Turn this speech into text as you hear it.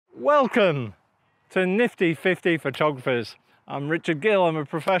Welcome to Nifty 50 Photographers. I'm Richard Gill, I'm a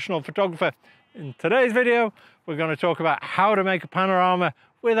professional photographer. In today's video, we're going to talk about how to make a panorama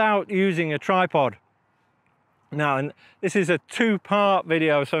without using a tripod. Now, this is a two-part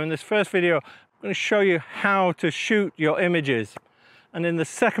video, so in this first video, I'm going to show you how to shoot your images. And in the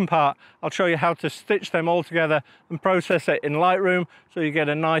second part, I'll show you how to stitch them all together and process it in Lightroom so you get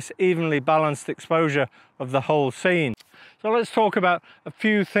a nice evenly balanced exposure of the whole scene. So let's talk about a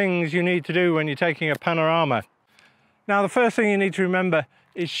few things you need to do when you're taking a panorama. Now, the first thing you need to remember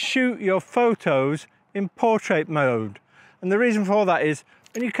is shoot your photos in portrait mode. And the reason for that is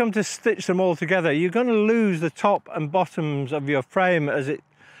when you come to stitch them all together, you're going to lose the top and bottoms of your frame as it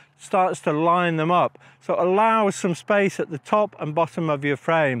starts to line them up. So allow some space at the top and bottom of your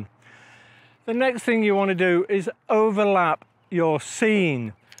frame. The next thing you want to do is overlap your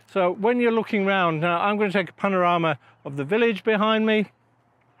scene. So when you're looking around, now I'm going to take a panorama of the village behind me.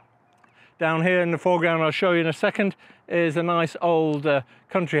 Down here in the foreground, I'll show you in a second, is a nice old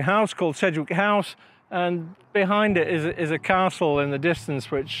country house called Sedgwick House. And behind it is a castle in the distance,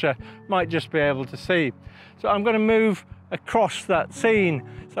 which might just be able to see. So I'm going to move across that scene.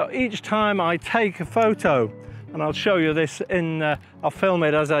 So each time I take a photo, and I'll show you this I'll film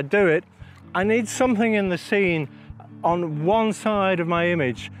it as I do it, I need something in the scene on one side of my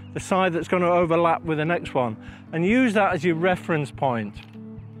image, the side that's going to overlap with the next one, and use that as your reference point.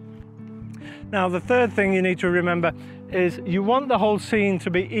 Now, the third thing you need to remember is you want the whole scene to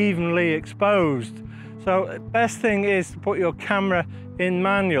be evenly exposed. So the best thing is to put your camera in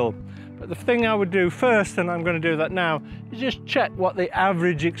manual. But the thing I would do first, and I'm going to do that now, is just check what the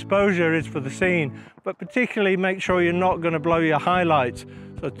average exposure is for the scene, but particularly make sure you're not going to blow your highlights.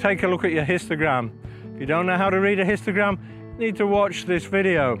 So take a look at your histogram. If you don't know how to read a histogram, you need to watch this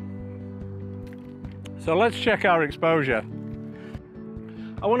video. So let's check our exposure.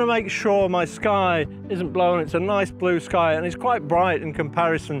 I want to make sure my sky isn't blown. It's a nice blue sky and it's quite bright in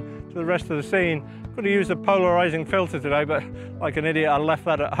comparison to the rest of the scene. Could have used a polarizing filter today, but like an idiot, I left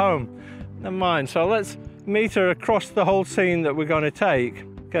that at home. Never mind. So let's meter across the whole scene that we're going to take.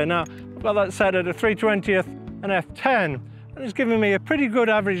 Okay, now I've got that set at a 3/20th and f10, and it's giving me a pretty good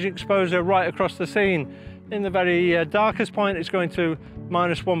average exposure right across the scene. In the very darkest point, it's going to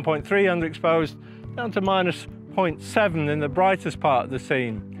 -1.3 underexposed, down to -0.7 in the brightest part of the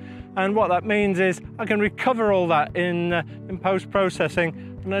scene. And what that means is I can recover all that in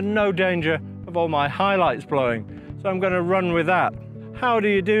post-processing, and there's no danger of all my highlights blowing. So I'm going to run with that. How do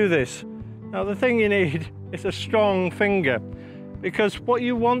you do this? Now, the thing you need is a strong finger, because what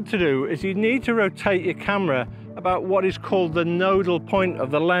you want to do is you need to rotate your camera about what is called the nodal point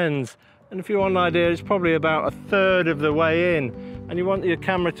of the lens. And if you want an idea, it's probably about a third of the way in, and you want your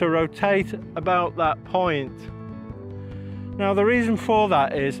camera to rotate about that point. Now, the reason for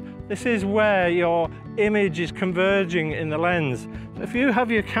that is this is where your image is converging in the lens. So if you have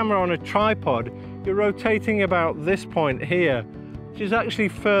your camera on a tripod, you're rotating about this point here, which is actually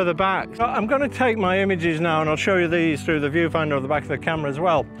further back. So I'm going to take my images now, and I'll show you these through the viewfinder of the back of the camera as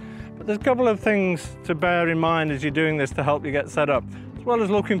well. But there's a couple of things to bear in mind as you're doing this to help you get set up. As well as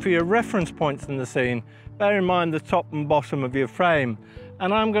looking for your reference points in the scene, bear in mind the top and bottom of your frame.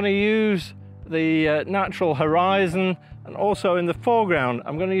 And I'm going to use the natural horizon, and also in the foreground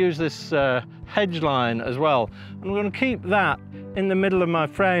I'm going to use this hedge line as well. And I'm going to keep that in the middle of my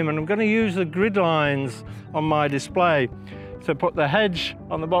frame, and I'm going to use the grid lines on my display to put the hedge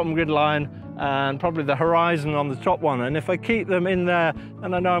on the bottom grid line and probably the horizon on the top one. And if I keep them in there,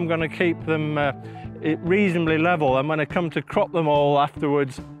 then I know I'm going to keep them reasonably level, and when I come to crop them all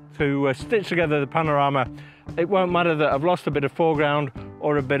afterwards to stitch together the panorama, it won't matter that I've lost a bit of foreground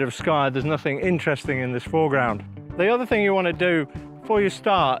or a bit of sky. There's nothing interesting in this foreground. The other thing you want to do before you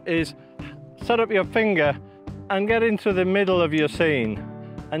start is set up your finger and get into the middle of your scene,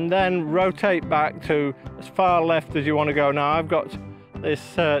 and then rotate back to as far left as you want to go. Now, I've got this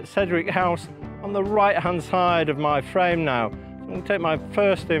Sedgwick house on the right hand side of my frame now. So I'm going to take my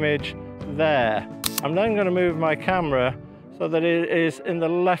first image there. I'm then going to move my camera so that it is in the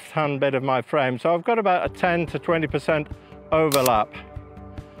left hand bit of my frame. So I've got about a 10 to 20% overlap.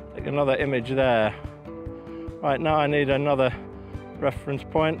 Take another image there. Right, now I need another reference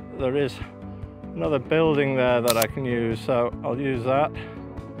point. There is another building there that I can use, so I'll use that.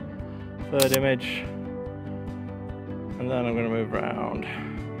 Third image, and then I'm going to move around.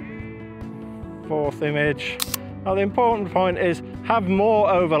 Fourth image. Now, the important point is have more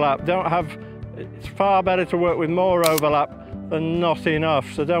overlap. It's far better to work with more overlap than not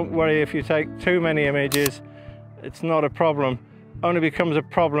enough. So don't worry if you take too many images. It's not a problem. Only becomes a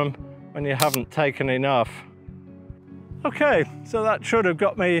problem when you haven't taken enough. Okay, so that should have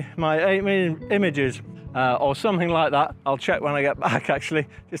got me my 8 images or something like that. I'll check when I get back actually,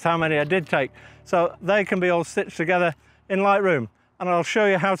 just how many I did take. So they can be all stitched together in Lightroom, and I'll show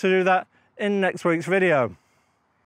you how to do that in next week's video.